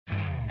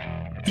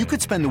You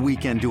could spend the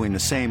weekend doing the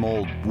same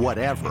old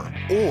whatever,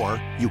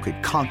 or you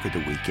could conquer the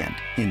weekend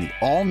in the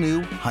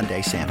all-new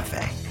Hyundai Santa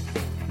Fe.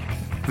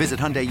 Visit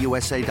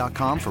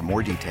HyundaiUSA.com for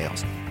more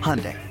details.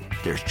 Hyundai,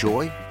 there's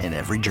joy in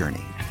every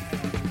journey.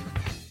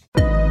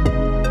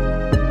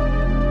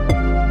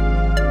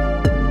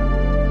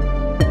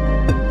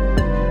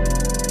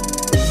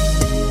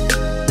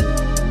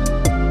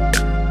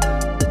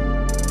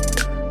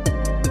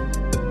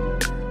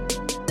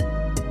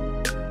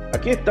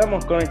 Aquí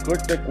estamos con el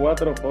Corte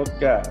 4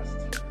 Podcast.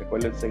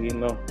 Recuerden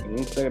seguirnos en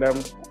Instagram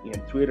y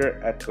en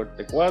Twitter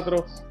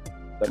 @Corte4.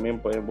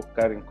 También pueden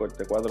buscar en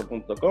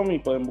corte4.com y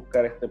pueden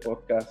buscar este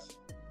podcast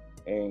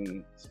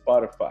en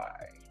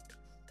Spotify,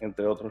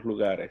 entre otros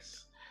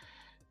lugares.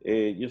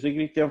 Yo soy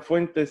Cristian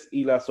Fuentes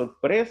y la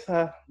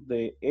sorpresa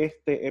de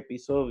este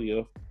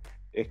episodio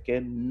es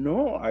que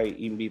no hay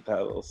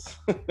invitados.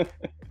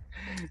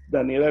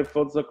 Daniel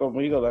Alfonso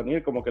conmigo.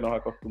 Daniel, como que nos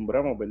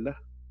acostumbramos, ¿verdad?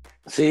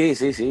 Sí,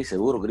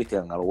 seguro,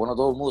 Cristian. A lo bueno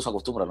todo el mundo se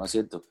acostumbra, ¿no es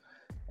cierto?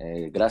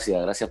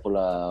 Gracias por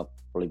la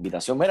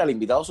invitación. Mira, el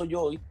invitado soy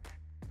yo hoy.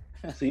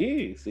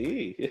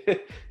 Sí,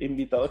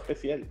 invitado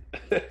especial.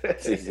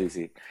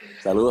 Sí.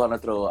 Saludos a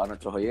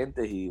nuestros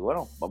oyentes y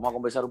bueno, vamos a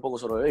conversar un poco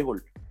sobre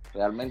béisbol.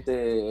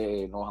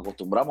 Realmente nos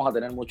acostumbramos a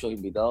tener muchos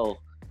invitados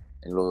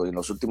en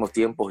los últimos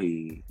tiempos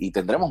y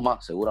tendremos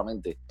más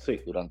seguramente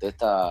durante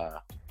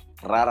esta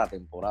rara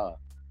temporada.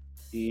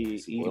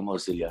 Si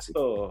podemos decirle así.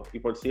 Y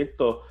por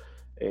cierto,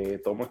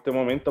 tomo este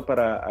momento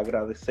para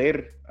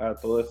agradecer a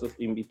todos esos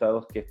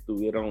invitados que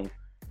estuvieron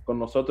con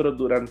nosotros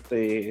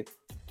durante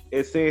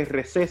ese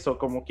receso,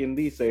 como quien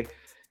dice,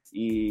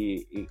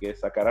 y que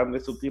sacarán de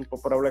su tiempo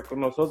para hablar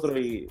con nosotros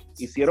y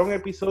hicieron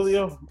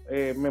episodios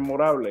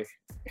memorables.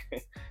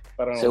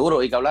 Para seguro,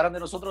 nosotros. Y que hablaran de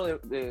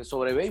nosotros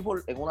sobre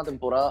béisbol en una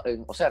temporada,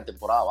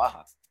 temporada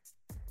baja.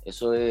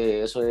 Eso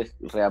es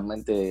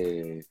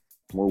realmente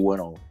muy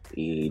bueno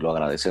y lo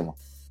agradecemos.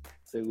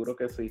 Seguro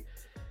que sí.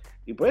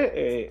 Y pues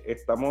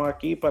estamos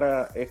aquí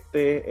para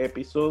este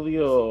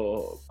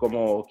episodio,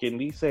 como quien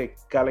dice,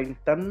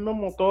 calentando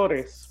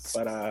motores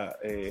para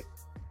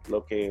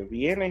lo que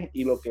viene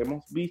y lo que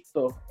hemos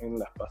visto en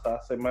las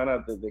pasadas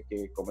semanas desde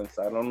que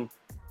comenzaron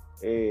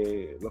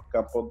los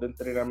campos de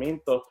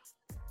entrenamiento.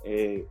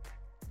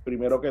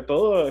 Primero que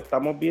todo,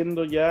 estamos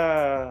viendo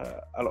ya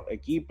a los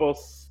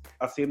equipos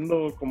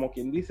haciendo, como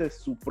quien dice,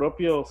 su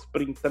propio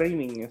sprint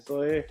training.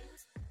 Eso es...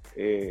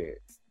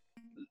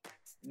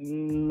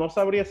 no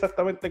sabría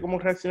exactamente cómo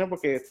reaccionar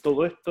porque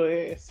todo esto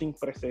es sin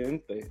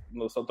precedentes.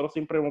 Nosotros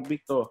siempre hemos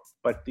visto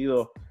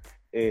partidos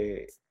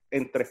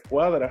entre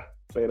escuadras,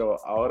 pero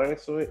ahora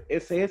ese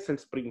es el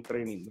sprint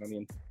training,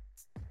 Daniel.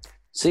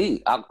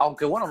 Sí,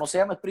 aunque bueno, no se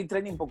llama sprint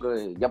training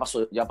porque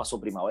ya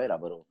pasó primavera,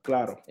 pero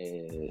claro.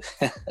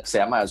 Se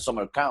llama el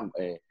summer camp,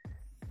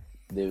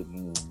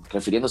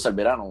 refiriéndose al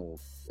verano,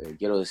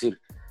 quiero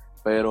decir.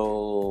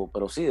 Pero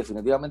sí,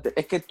 definitivamente,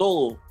 es que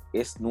todo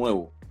es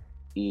nuevo.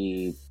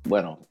 Y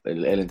bueno,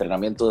 el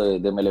entrenamiento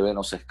de MLB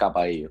no se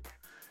escapa a ello.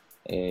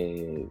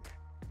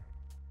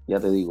 Ya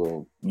te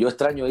digo, yo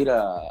extraño ir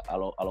a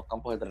los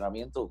campos de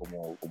entrenamiento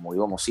como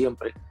íbamos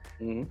siempre.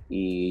 Uh-huh.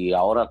 Y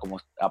ahora como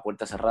a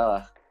puertas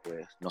cerradas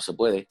pues no se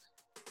puede,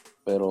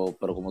 pero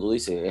como tú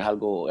dices, es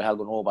algo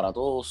nuevo para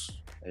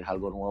todos, es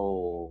algo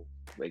nuevo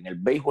en el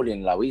béisbol y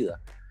en la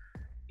vida.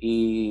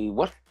 Y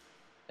bueno,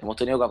 hemos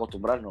tenido que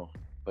acostumbrarnos,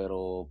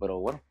 pero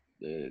bueno,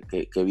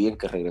 qué bien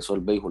que regresó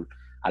el béisbol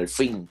al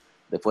fin,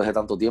 después de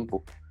tanto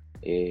tiempo,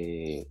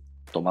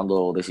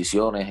 tomando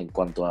decisiones en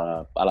cuanto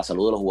a la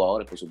salud de los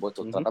jugadores, por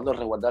supuesto, uh-huh. Tratando de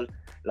resguardar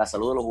la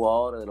salud de los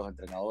jugadores, de los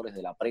entrenadores,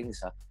 de la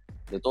prensa,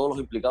 de todos los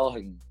implicados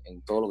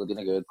en todo lo que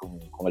tiene que ver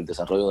con el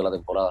desarrollo de la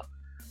temporada.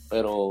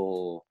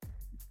 Pero,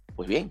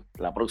 pues bien,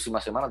 la próxima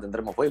semana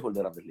tendremos béisbol de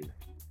Grandes Ligas.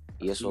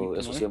 Y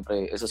eso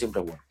siempre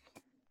es bueno.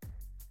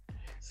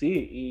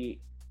 Sí,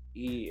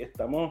 y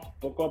estamos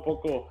poco a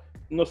poco...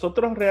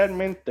 Nosotros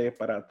realmente,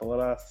 para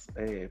todas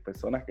las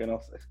personas que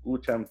nos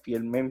escuchan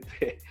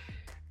fielmente,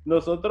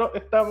 nosotros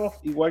estamos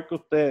igual que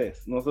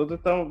ustedes. Nosotros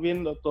estamos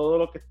viendo todo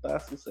lo que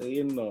está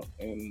sucediendo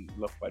en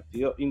los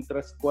partidos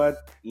intra-squad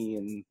y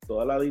en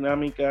toda la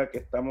dinámica que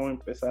estamos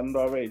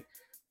empezando a ver.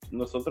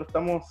 Nosotros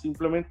estamos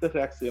simplemente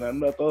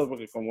reaccionando a todo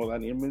porque, como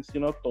Daniel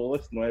mencionó, todo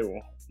es nuevo.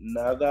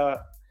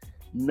 Nada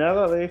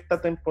de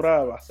esta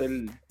temporada va a ser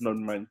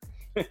normal.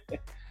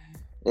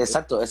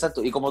 Exacto.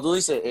 Y como tú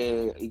dices,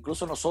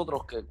 incluso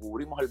nosotros que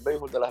cubrimos el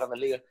béisbol de las Grandes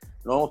Ligas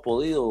no hemos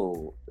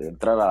podido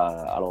entrar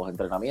a los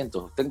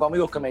entrenamientos. Tengo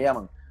amigos que me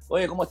llaman,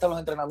 oye, ¿cómo están los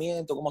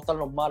entrenamientos? ¿Cómo están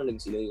los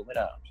Marlins? Y le digo,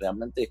 mira,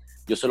 realmente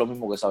yo sé lo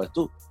mismo que sabes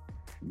tú.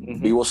 Uh-huh.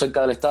 Vivo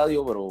cerca del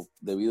estadio, pero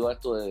debido a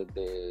esto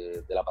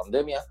de la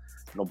pandemia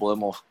no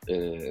podemos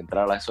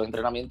entrar a esos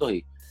entrenamientos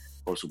y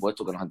por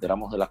supuesto que nos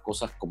enteramos de las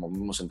cosas como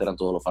mismo se enteran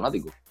todos los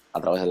fanáticos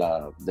a través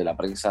de la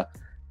prensa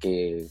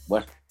que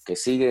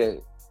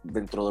sigue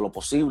dentro de lo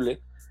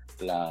posible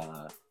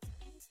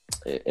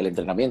el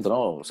entrenamiento,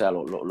 ¿no? O sea,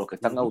 los que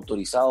están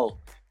autorizados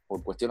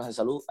por cuestiones de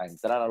salud a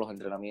entrar a los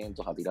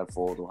entrenamientos, a tirar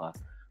fotos, a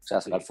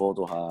sacar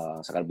fotos,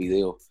 a sacar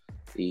videos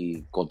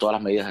y con todas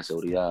las medidas de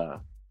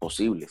seguridad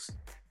posibles.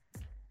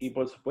 Y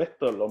por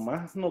supuesto, lo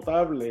más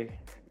notable,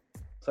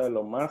 o sea,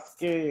 lo más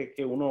que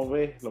uno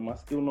ve, lo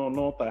más que uno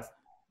nota,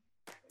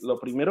 lo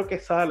primero que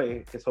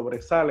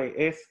sobresale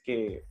es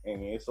que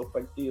en esos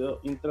partidos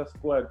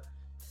intra-squad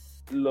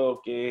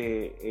lo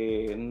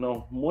que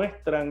nos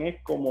muestran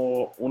es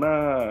como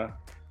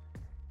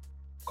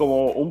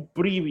un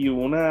preview,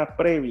 una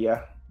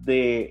previa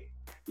de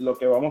lo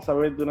que vamos a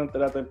ver durante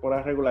la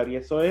temporada regular, y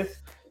eso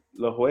es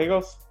los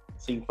juegos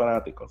sin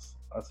fanáticos.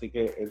 Así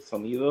que el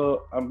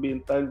sonido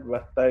ambiental va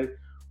a estar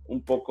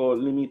un poco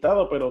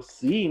limitado, pero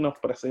sí nos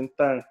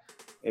presentan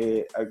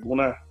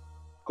algunas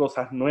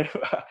cosas nuevas.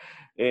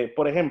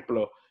 Por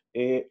ejemplo,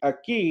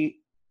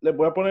 aquí les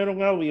voy a poner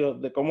un audio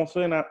de cómo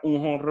suena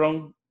un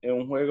jonrón en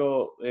un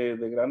juego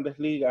de Grandes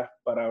Ligas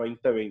para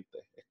 2020.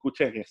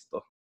 Escuchen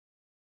esto.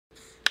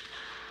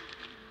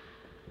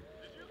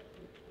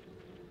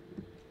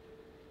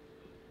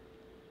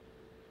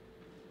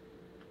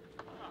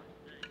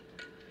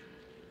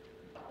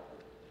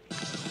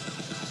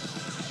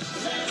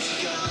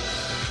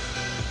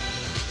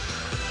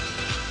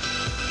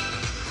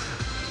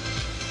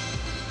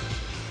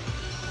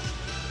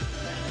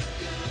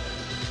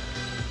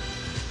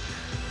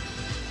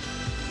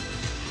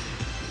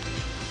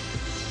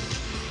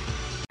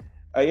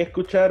 Ahí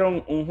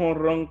escucharon un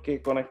jonrón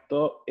que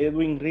conectó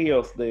Edwin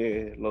Ríos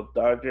de los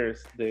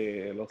Dodgers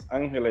de Los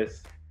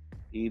Ángeles.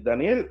 Y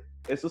Daniel,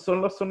 esos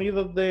son los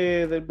sonidos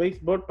del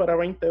béisbol para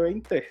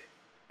 2020.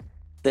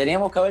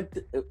 Teníamos que haber,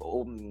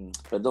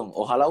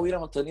 ojalá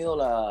hubiéramos tenido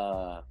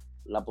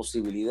la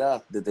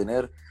posibilidad de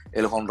tener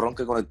el jonrón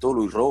que conectó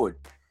Luis Robert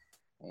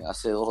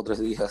hace 2 o 3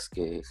 días,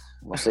 que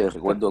no sé,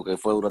 recuerdo que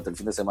fue durante el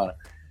fin de semana,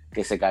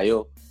 que se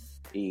cayó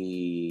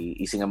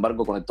y sin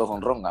embargo conectó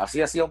jonrón.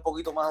 Así hacía un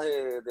poquito más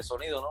de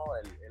sonido, ¿no?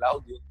 El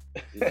audio,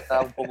 y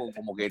estaba un poco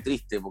como que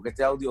triste, porque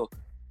este audio,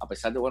 a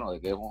pesar de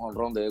que es un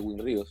jonrón de Edwin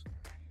Ríos,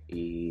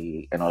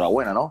 y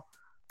enhorabuena, ¿no?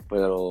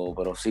 Pero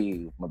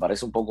sí, me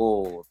parece un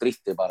poco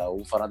triste para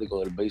un fanático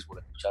del béisbol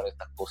escuchar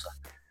estas cosas.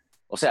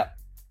 O sea,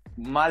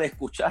 mal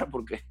escuchar,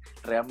 porque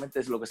realmente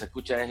es lo que se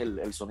escucha es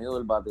el sonido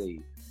del bate y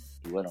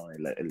bueno,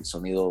 el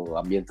sonido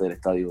ambiente del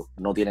estadio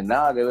no tiene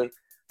nada que ver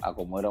a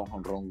cómo era un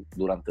jonrón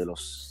durante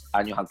los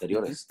años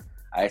anteriores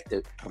a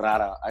este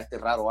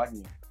raro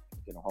año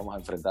que nos vamos a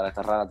enfrentar, a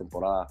esta rara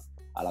temporada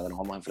a la que nos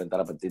vamos a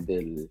enfrentar a partir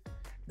de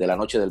la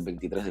noche del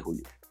 23 de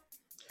julio.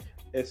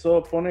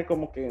 Eso pone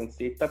como que en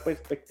cierta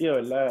perspectiva,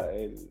 ¿verdad?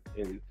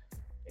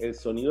 El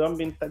sonido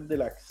ambiental de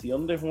la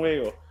acción de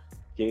juego,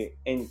 que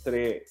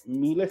entre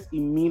miles y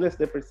miles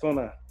de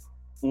personas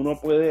uno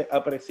puede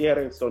apreciar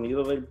el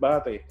sonido del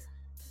bate,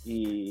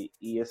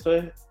 y eso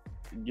es,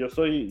 yo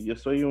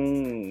soy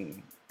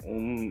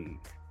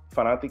un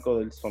fanático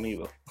del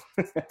sonido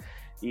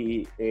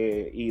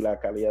y la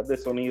calidad de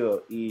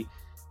sonido, y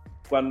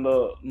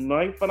cuando no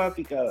hay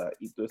fanaticada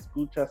y tú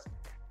escuchas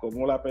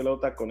cómo la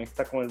pelota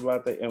conecta con el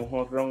bate en un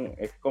jonrón,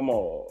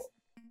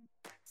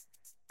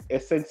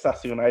 es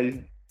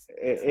sensacional.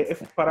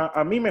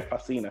 A mí me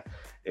fascina.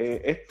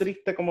 Es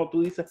triste, como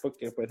tú dices,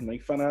 porque pues no hay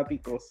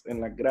fanáticos en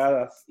las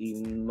gradas y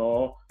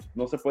no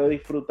se puede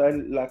disfrutar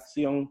la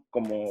acción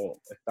como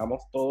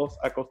estamos todos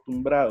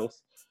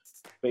acostumbrados,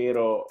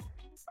 pero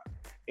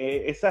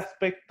ese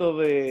aspecto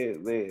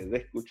de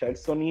escuchar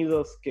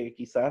sonidos que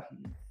quizás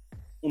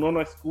uno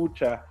no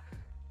escucha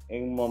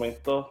en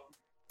momentos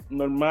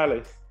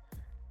normales,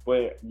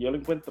 pues yo lo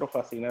encuentro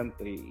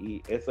fascinante,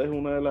 y esa es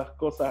una de las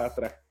cosas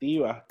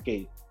atractivas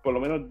que por lo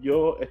menos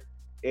yo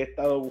he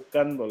estado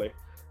buscándole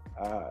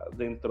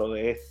dentro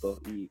de esto,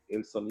 y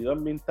el sonido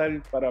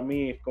ambiental para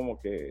mí es como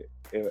que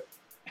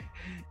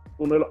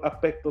uno de los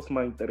aspectos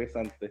más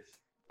interesantes.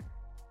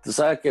 Tú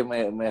sabes que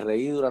me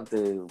reí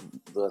durante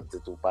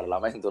tu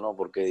parlamento, ¿no?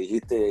 Porque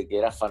dijiste que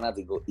eras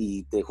fanático,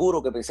 y te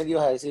juro que pensé que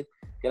ibas a decir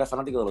que eras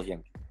fanático de los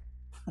Yankees.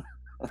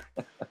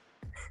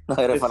 No,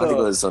 eres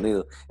fanático del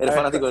sonido. Eres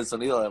fanático del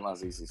sonido, además,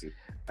 sí.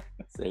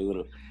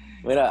 Seguro.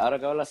 Mira, ahora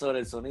que hablas sobre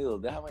el sonido,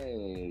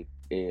 déjame...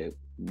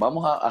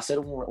 vamos a hacer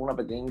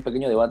un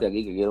pequeño debate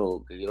aquí que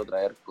quiero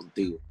traer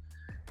contigo.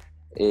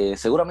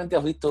 Seguramente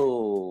has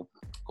visto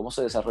cómo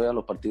se desarrollan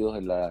los partidos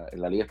en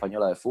la Liga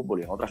Española de Fútbol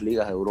y en otras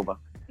ligas de Europa,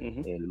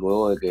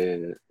 luego de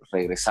que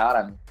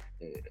regresaran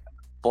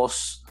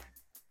post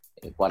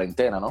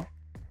cuarentena, ¿no?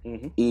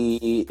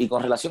 Y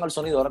con relación al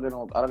sonido,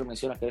 ahora que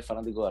mencionas que eres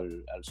fanático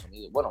al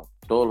sonido, bueno,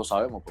 todos lo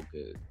sabemos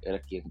porque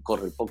eres quien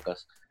corre el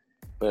podcast,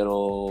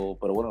 pero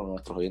bueno,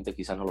 nuestros oyentes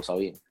quizás no lo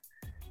sabían.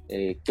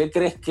 ¿Qué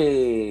crees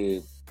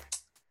que...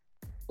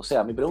 O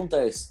sea, mi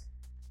pregunta es,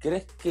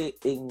 ¿crees que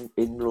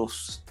en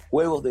los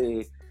juegos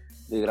de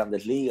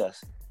Grandes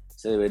Ligas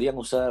se deberían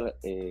usar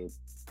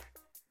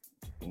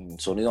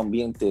sonido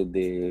ambiente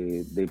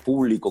de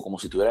público como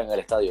si estuvieran en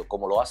el estadio,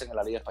 como lo hacen en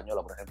la Liga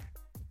Española, por ejemplo?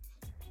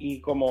 Y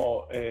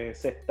como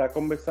se está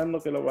conversando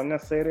que lo van a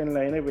hacer en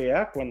la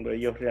NBA cuando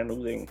ellos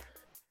reanuden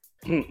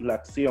la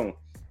acción.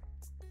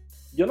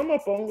 Yo no me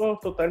opongo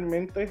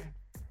totalmente,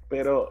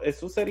 pero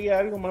eso sería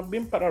algo más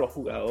bien para los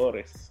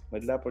jugadores,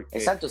 ¿verdad? Porque...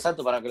 Exacto,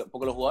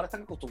 porque los jugadores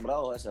están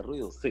acostumbrados a ese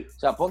ruido. Sí. O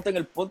sea, ponte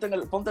en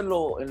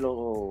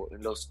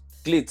los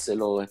clips, en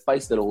los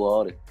spikes de los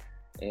jugadores.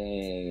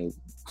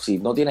 Si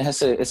no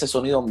tienes ese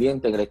sonido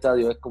ambiente en el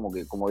estadio, es como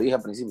que, como dije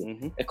al principio,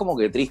 es como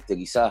que triste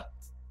quizás.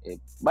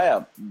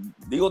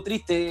 Digo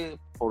triste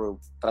por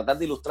tratar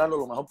de ilustrarlo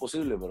lo mejor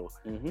posible, pero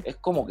es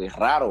como que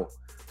raro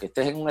que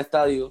estés en un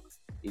estadio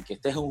y que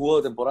estés en un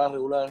juego de temporada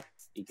regular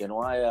y que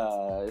no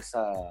haya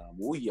esa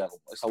bulla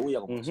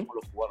como decimos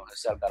los cubanos,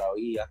 esa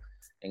algarabía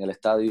en el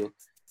estadio.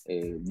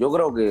 Yo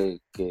creo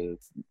que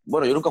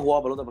bueno, yo nunca he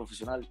jugado pelota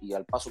profesional y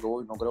al paso que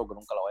voy no creo que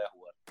nunca la vaya a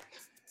jugar,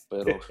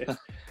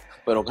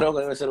 pero creo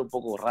que debe ser un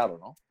poco raro,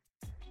 ¿no?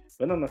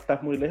 Bueno, no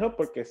estás muy lejos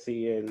porque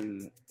si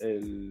el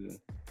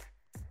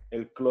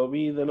club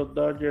de los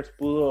Dodgers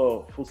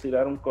pudo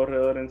fusilar un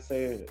corredor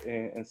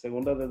en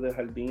segunda desde el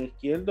jardín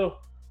izquierdo,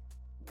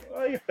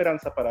 hay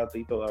esperanza para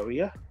ti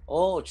todavía.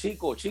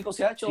 Chico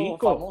se ha hecho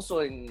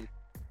famoso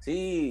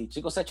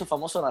Chico se ha hecho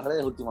famoso en las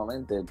redes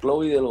últimamente, el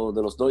club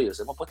de los Dodgers.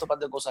 Hemos puesto un par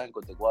de cosas en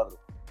Corte 4.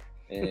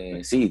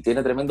 Sí,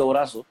 tiene tremendo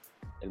brazo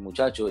el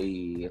muchacho,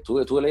 y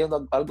estuve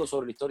leyendo algo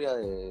sobre la historia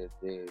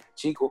de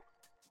Chico,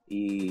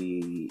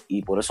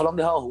 y por eso lo han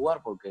dejado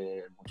jugar, porque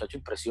el muchacho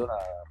impresiona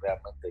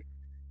realmente.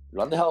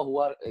 Lo han dejado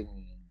jugar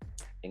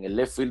en el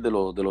left field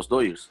de los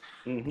Dodgers.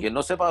 Quien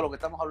no sepa de lo que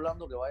estamos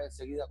hablando, que vaya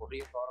enseguida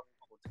corriendo ahora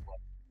mismo por T4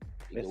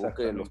 y que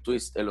busque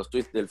en los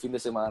tweets del fin de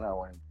semana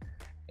o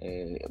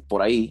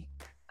por ahí,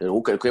 que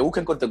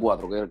busque en Corte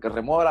 4, que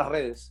remueva las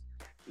redes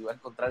y va a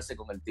encontrarse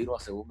con el tiro a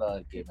segunda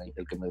del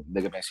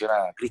que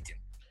menciona Cristian.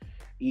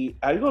 Y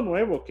algo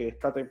nuevo que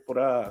esta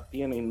temporada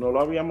tiene, y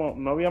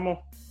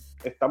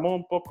estamos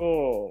un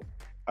poco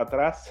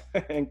atrás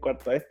en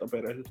cuanto a esto,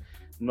 pero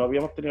no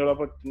habíamos tenido la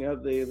oportunidad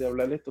de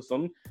hablar de esto,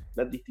 son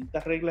las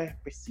distintas reglas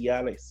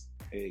especiales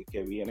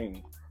que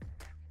vienen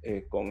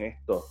con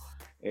esto.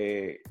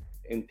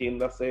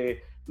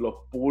 Entiéndase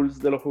los pools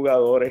de los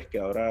jugadores, que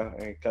ahora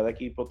cada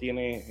equipo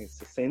tiene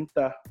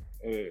 60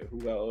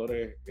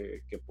 jugadores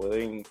que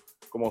pueden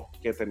como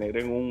que tener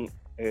en un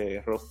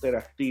roster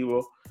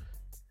activo.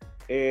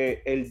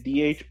 El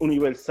DH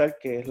universal,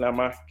 que es la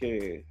más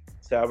que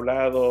se ha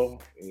hablado,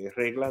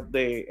 reglas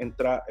de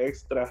entrada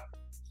extra.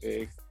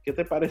 ¿Qué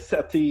te parece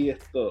a ti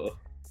esto,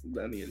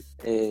 Daniel?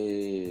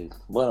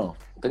 Bueno,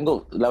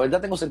 la verdad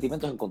tengo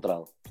sentimientos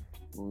encontrados.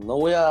 No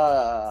voy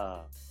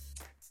a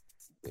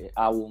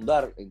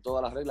abundar en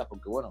todas las reglas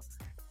porque, bueno,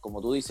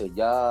 como tú dices,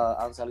 ya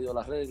han salido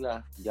las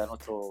reglas, ya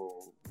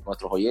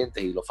nuestros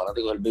oyentes y los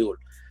fanáticos del béisbol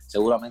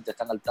seguramente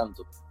están al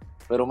tanto.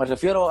 Pero me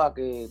refiero a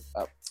que,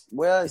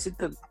 voy a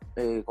decirte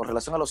con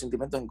relación a los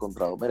sentimientos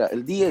encontrados. Mira,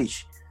 el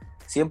DH,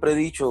 siempre he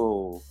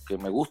dicho que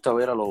me gusta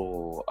ver a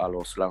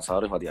los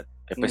lanzadores batear,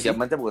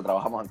 especialmente porque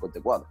trabajamos en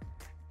Corte 4.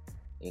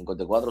 En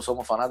Corte 4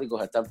 somos fanáticos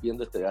de estar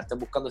viendo estar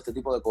buscando este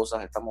tipo de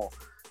cosas.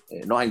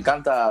 Nos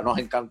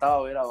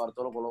encantaba ver a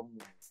Bartolo Colón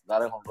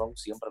dar el jonrón,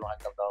 siempre nos ha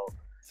encantado.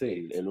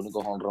 Sí. El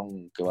único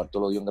jonrón que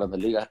Bartolo dio en Grandes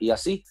Ligas, y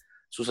así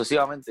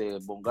sucesivamente.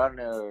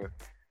 Bumgarner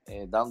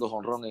dando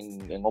jonrón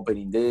en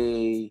Opening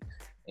Day,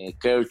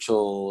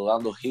 Kershaw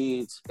dando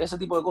hits, ese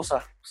tipo de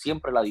cosas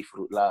siempre la he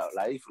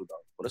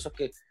disfrutado. Por eso es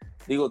que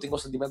digo, tengo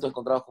sentimientos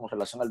encontrados con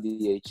relación al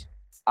DH,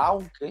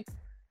 aunque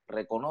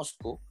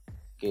reconozco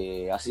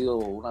que ha sido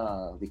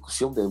una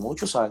discusión de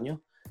muchos años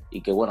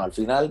y que, bueno, al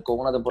final con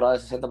una temporada de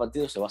 60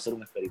 partidos se va a hacer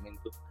un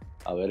experimento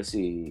a ver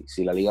si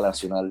la Liga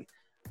Nacional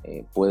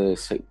puede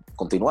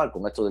continuar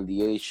con esto del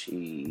DH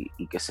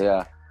y que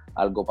sea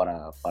algo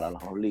para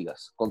las dos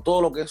ligas, con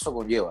todo lo que eso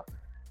conlleva.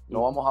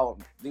 No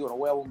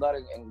voy a abundar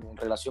en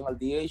relación al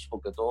DH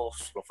porque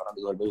todos los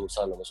fanáticos del béisbol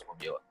saben lo que eso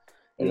conlleva.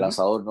 El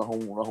lanzador no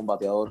es un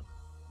bateador,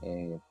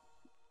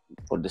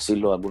 por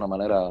decirlo de alguna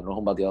manera, no es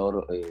un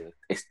bateador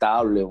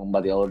estable, un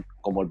bateador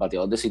como el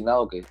bateador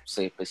designado que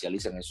se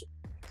especializa en eso.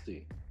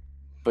 Sí.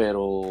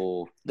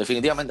 Pero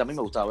definitivamente a mí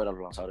me gustaba ver a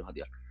los lanzadores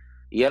batear.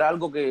 Y era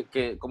algo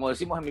que, como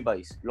decimos en mi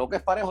país, lo que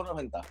es parejo no es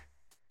ventaja.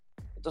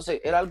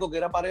 Entonces era algo que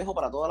era parejo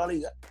para toda la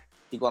liga,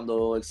 y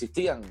cuando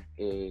existían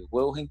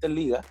juegos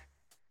interligas,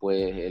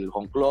 pues el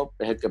home club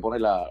es el que pone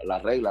la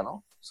regla,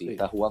 ¿no? Si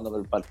estás jugando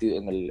en el partido,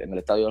 en el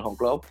estadio del home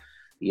club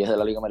y es de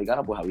la Liga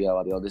Americana, pues había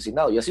bateadores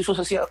designados. Y así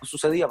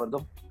sucedía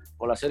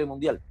con la Serie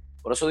Mundial.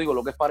 Por eso digo,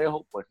 lo que es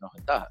parejo, pues no es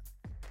ventaja.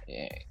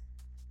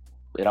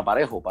 Era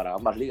parejo para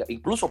ambas ligas,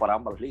 incluso para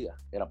ambas ligas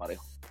era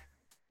parejo.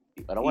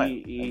 Pero bueno,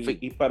 en fin.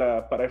 Y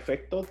para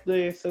efectos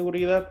de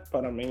seguridad,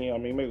 a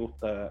mí me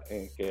gusta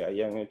que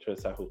hayan hecho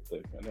ese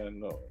ajuste.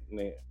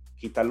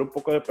 Quitarle un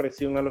poco de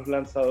presión a los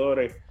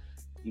lanzadores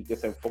y que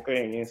se enfoquen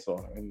en eso,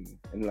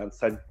 en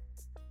lanzar.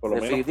 Por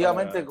lo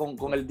definitivamente menos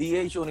con el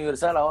DH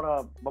universal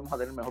ahora vamos a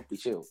tener mejor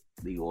picheo,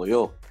 digo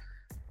yo.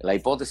 La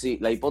hipótesis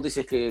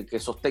que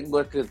sostengo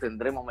es que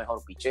tendremos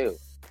mejor picheo.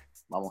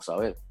 Vamos a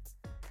ver.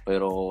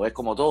 Pero es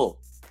como todo.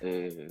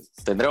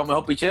 Tendremos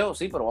mejor picheo,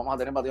 sí, pero vamos a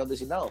tener bateadores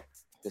designados,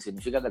 que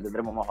significa que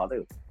tendremos más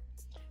bateo.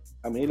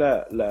 a mí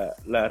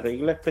la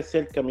regla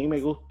especial que a mí me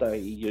gusta,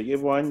 y yo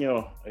llevo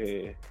años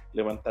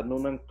levantando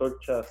una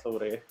antorcha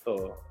sobre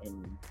esto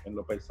en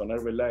lo personal,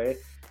 ¿verdad?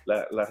 Es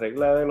la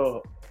regla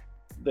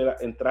de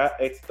las entradas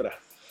extras.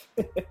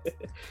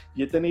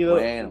 Yo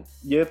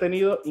he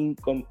tenido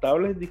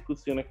incontables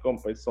discusiones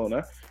con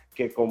personas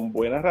que con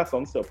buena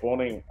razón se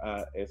oponen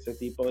a ese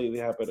tipo de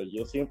ideas, pero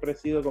yo siempre he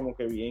sido como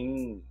que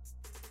bien,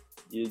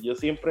 yo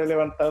siempre he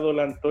levantado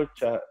la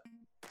antorcha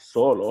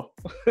solo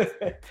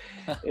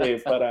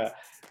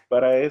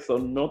para eso,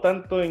 no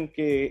tanto en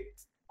que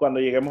cuando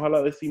lleguemos a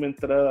la 10ª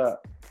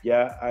entrada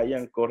ya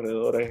hayan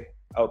corredores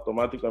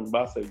automáticos en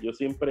base. Yo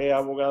siempre he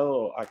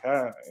abogado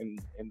acá en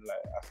el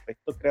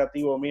aspecto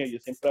creativo mío, yo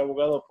siempre he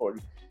abogado por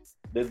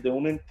desde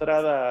una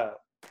entrada,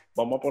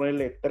 vamos a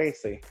ponerle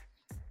 13,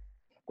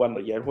 cuando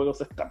ya el juego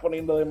se está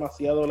poniendo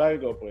demasiado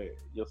largo, pues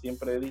yo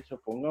siempre he dicho,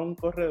 ponga un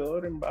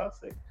corredor en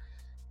base.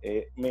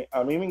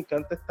 A mí me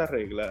encanta esta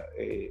regla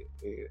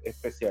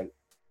especial.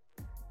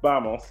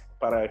 Vamos,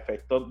 para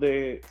efectos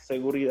de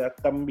seguridad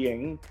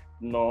también,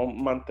 no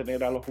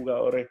mantener a los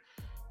jugadores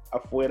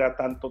afuera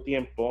tanto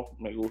tiempo,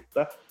 me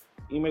gusta.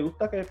 Y me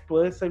gusta que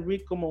puede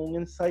servir como un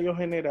ensayo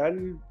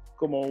general,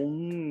 como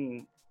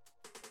una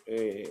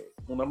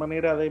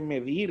manera de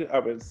medir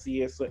a ver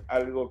si eso es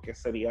algo que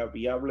sería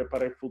viable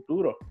para el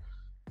futuro.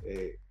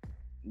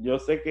 Yo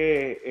sé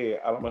que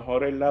a lo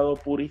mejor el lado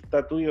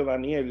purista tuyo,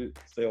 Daniel,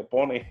 se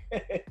opone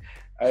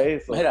a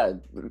eso. Mira,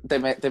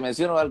 te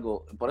menciono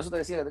algo, por eso te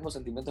decía que tengo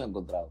sentimientos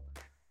encontrados.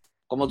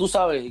 Como tú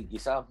sabes, y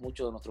quizás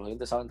muchos de nuestros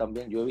oyentes saben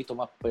también, yo he visto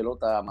más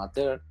pelota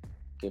amateur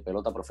que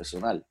pelota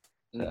profesional.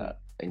 O sea,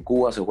 en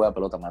Cuba se juega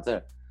pelota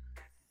amateur.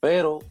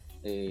 Pero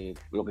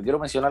lo que quiero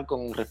mencionar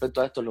con respecto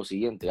a esto es lo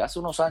siguiente. Hace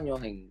unos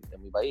años en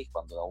mi país,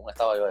 cuando aún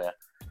estaba yo allá,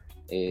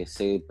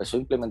 se empezó a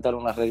implementar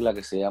una regla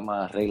que se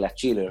llama regla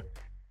Chiller,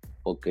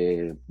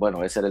 porque,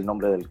 bueno, ese era el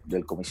nombre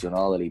del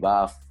comisionado del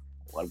IBAF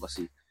o algo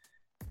así.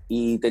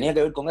 Y tenía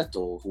que ver con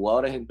esto,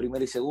 jugadores en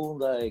primera y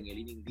segunda, en el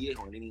inning 10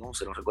 o en el inning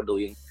 11, no recuerdo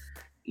bien,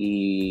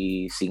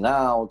 y sin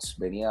outs,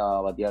 venía a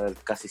batear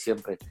casi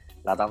siempre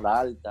la tanda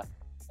alta.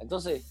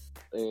 Entonces,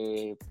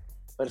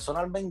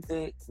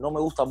 personalmente no me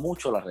gusta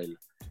mucho la regla,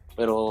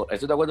 pero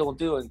estoy de acuerdo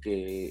contigo en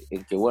que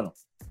bueno,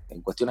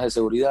 en cuestiones de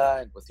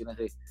seguridad, en cuestiones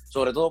de,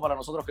 sobre todo para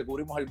nosotros que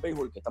cubrimos el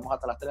béisbol, que estamos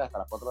hasta las 3, hasta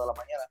las 4 de la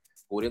mañana,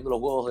 cubriendo los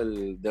juegos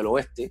del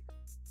oeste,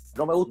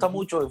 no me gusta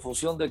mucho en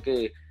función de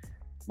que,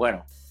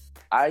 bueno,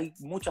 hay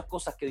muchas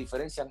cosas que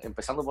diferencian,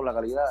 empezando por la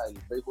calidad, el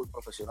béisbol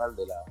profesional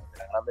de las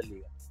grandes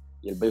ligas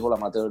y el béisbol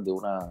amateur de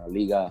una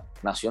liga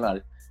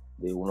nacional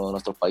de uno de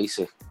nuestros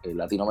países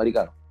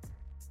latinoamericanos.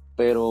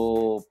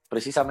 Pero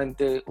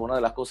precisamente una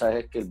de las cosas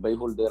es que el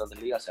béisbol de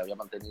grandes ligas se había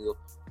mantenido,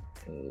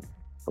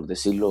 por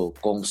decirlo,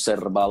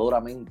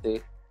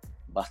 conservadoramente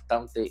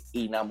bastante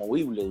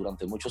inamovible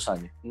durante muchos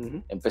años.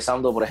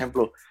 Empezando, por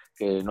ejemplo,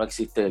 que no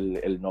existe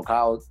el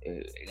knockout,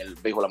 en el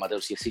béisbol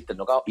amateur sí existe el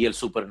knockout y el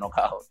super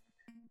knockout.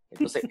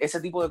 Entonces, ese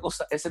tipo de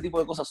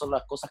cosas son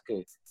las cosas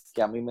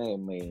que a mí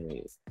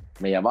me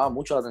llamaban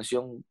mucho la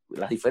atención,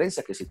 las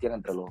diferencias que existían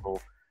entre los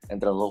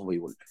dos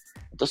béisbol.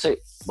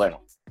 Entonces,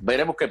 bueno,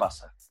 veremos qué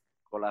pasa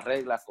con las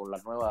reglas, con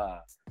las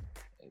nuevas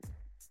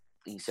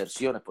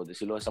inserciones, por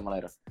decirlo de esa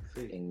manera,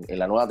 sí, en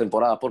la nueva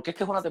temporada, porque es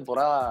que es una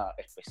temporada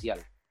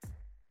especial.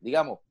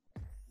 Digamos,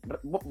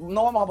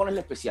 no vamos a ponerle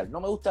especial, no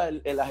me gusta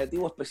el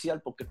adjetivo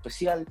especial, porque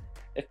especial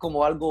es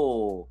como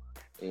algo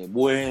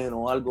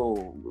bueno,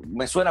 algo,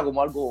 me suena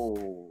como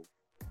algo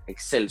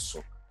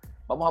excelso.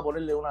 Vamos a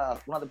ponerle una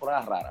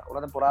temporada rara,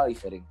 una temporada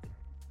diferente.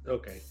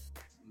 Ok,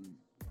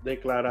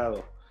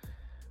 declarado.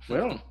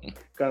 Bueno,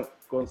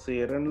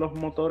 consideren los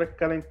motores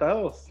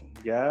calentados.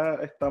 Ya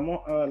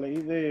estamos a la ley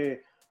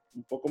de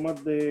un poco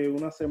más de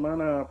una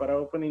semana para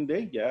Opening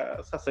Day.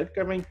 Ya se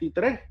acerca el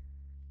 23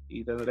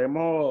 y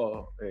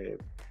tendremos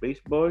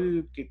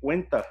béisbol que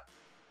cuenta.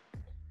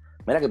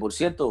 Mira que, por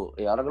cierto,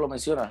 ahora que lo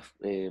mencionas,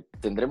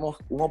 tendremos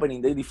un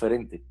Opening Day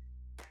diferente.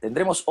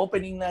 Tendremos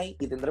Opening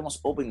Night y tendremos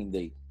Opening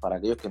Day, para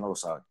aquellos que no lo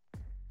saben.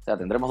 O sea,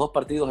 tendremos 2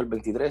 partidos el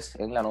 23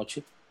 en la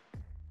noche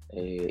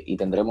y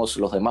tendremos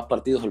los demás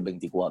partidos el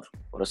 24.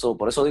 Por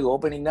eso digo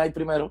Opening Night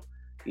primero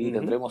y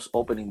tendremos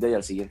Opening Day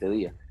al siguiente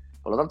día.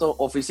 Por lo tanto,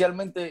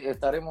 oficialmente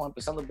estaremos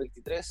empezando el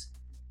 23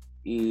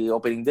 y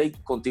Opening Day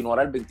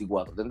continuará el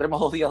 24. Tendremos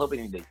 2 días de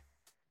Opening Day.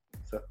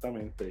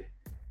 Exactamente.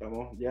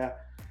 Estamos ya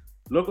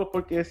locos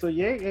porque eso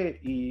llegue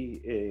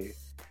y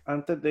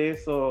antes de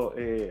eso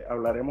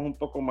hablaremos un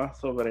poco más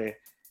sobre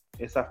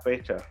esa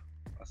fecha.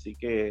 Así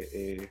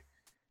que,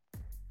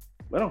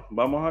 bueno,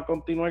 vamos a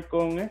continuar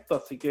con esto.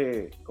 Así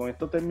que con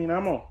esto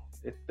terminamos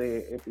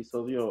este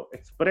episodio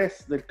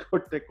express del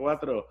Corte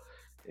 4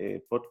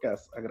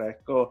 podcast.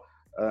 Agradezco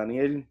a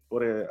Daniel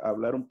por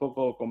hablar un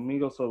poco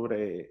conmigo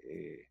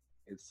sobre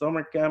el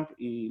Summer Camp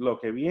y lo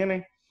que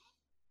viene.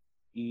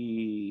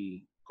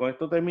 Y con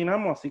esto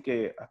terminamos, así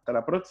que hasta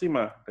la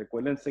próxima.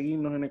 Recuerden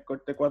seguirnos en el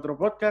Corte 4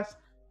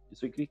 Podcast. Yo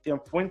soy Cristian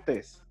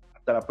Fuentes.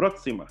 Hasta la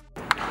próxima.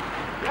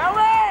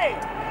 ¡Yahweh!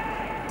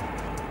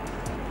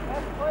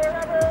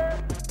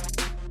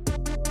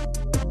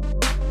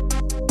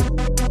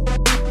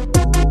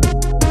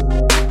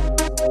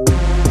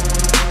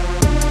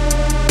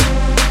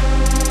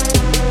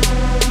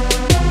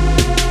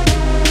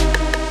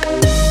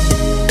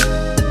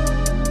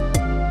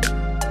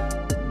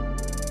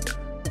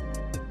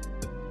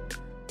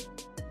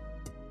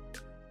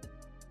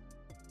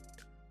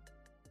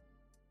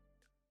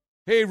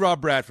 Hey, Rob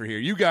Bradford here.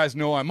 You guys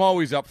know I'm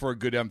always up for a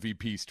good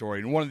MVP story,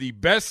 and one of the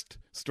best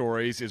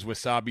stories is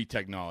Wasabi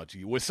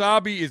Technology.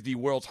 Wasabi is the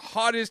world's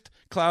hottest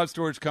cloud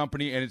storage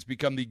company, and it's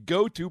become the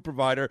go-to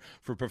provider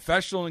for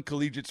professional and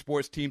collegiate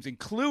sports teams,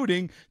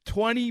 including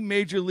 20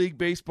 Major League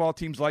Baseball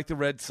teams like the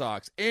Red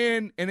Sox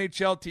and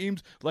NHL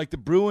teams like the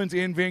Bruins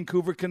and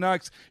Vancouver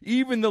Canucks.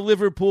 Even the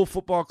Liverpool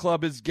Football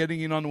Club is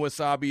getting in on the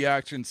Wasabi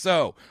action.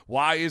 So,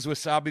 why is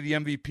Wasabi the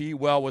MVP?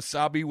 Well,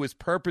 Wasabi was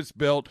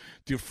purpose-built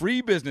to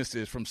free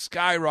businesses from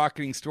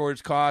skyrocketing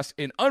storage costs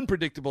and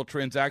unpredictable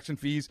transaction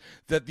fees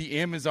that the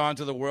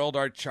Amazons of the world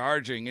are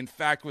charging. In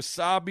fact,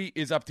 Wasabi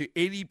is up to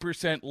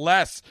 80%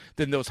 less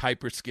than those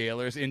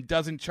hyperscalers and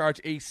doesn't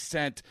charge a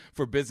cent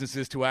for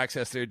businesses to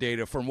access their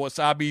data. From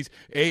Wasabi's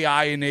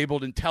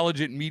AI-enabled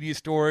intelligent media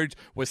storage,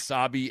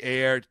 Wasabi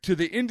Air, to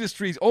the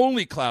industry's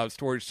only cloud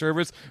storage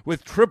service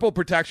with triple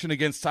protection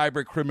against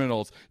cyber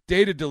criminals,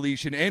 data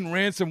deletion, and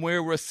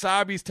ransomware,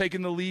 Wasabi's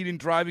taken the lead in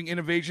driving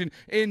innovation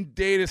in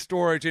data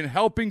storage and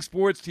helping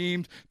sports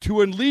teams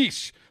to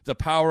unleash the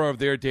power of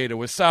their data.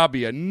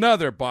 Wasabi,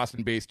 another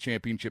Boston-based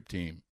championship team.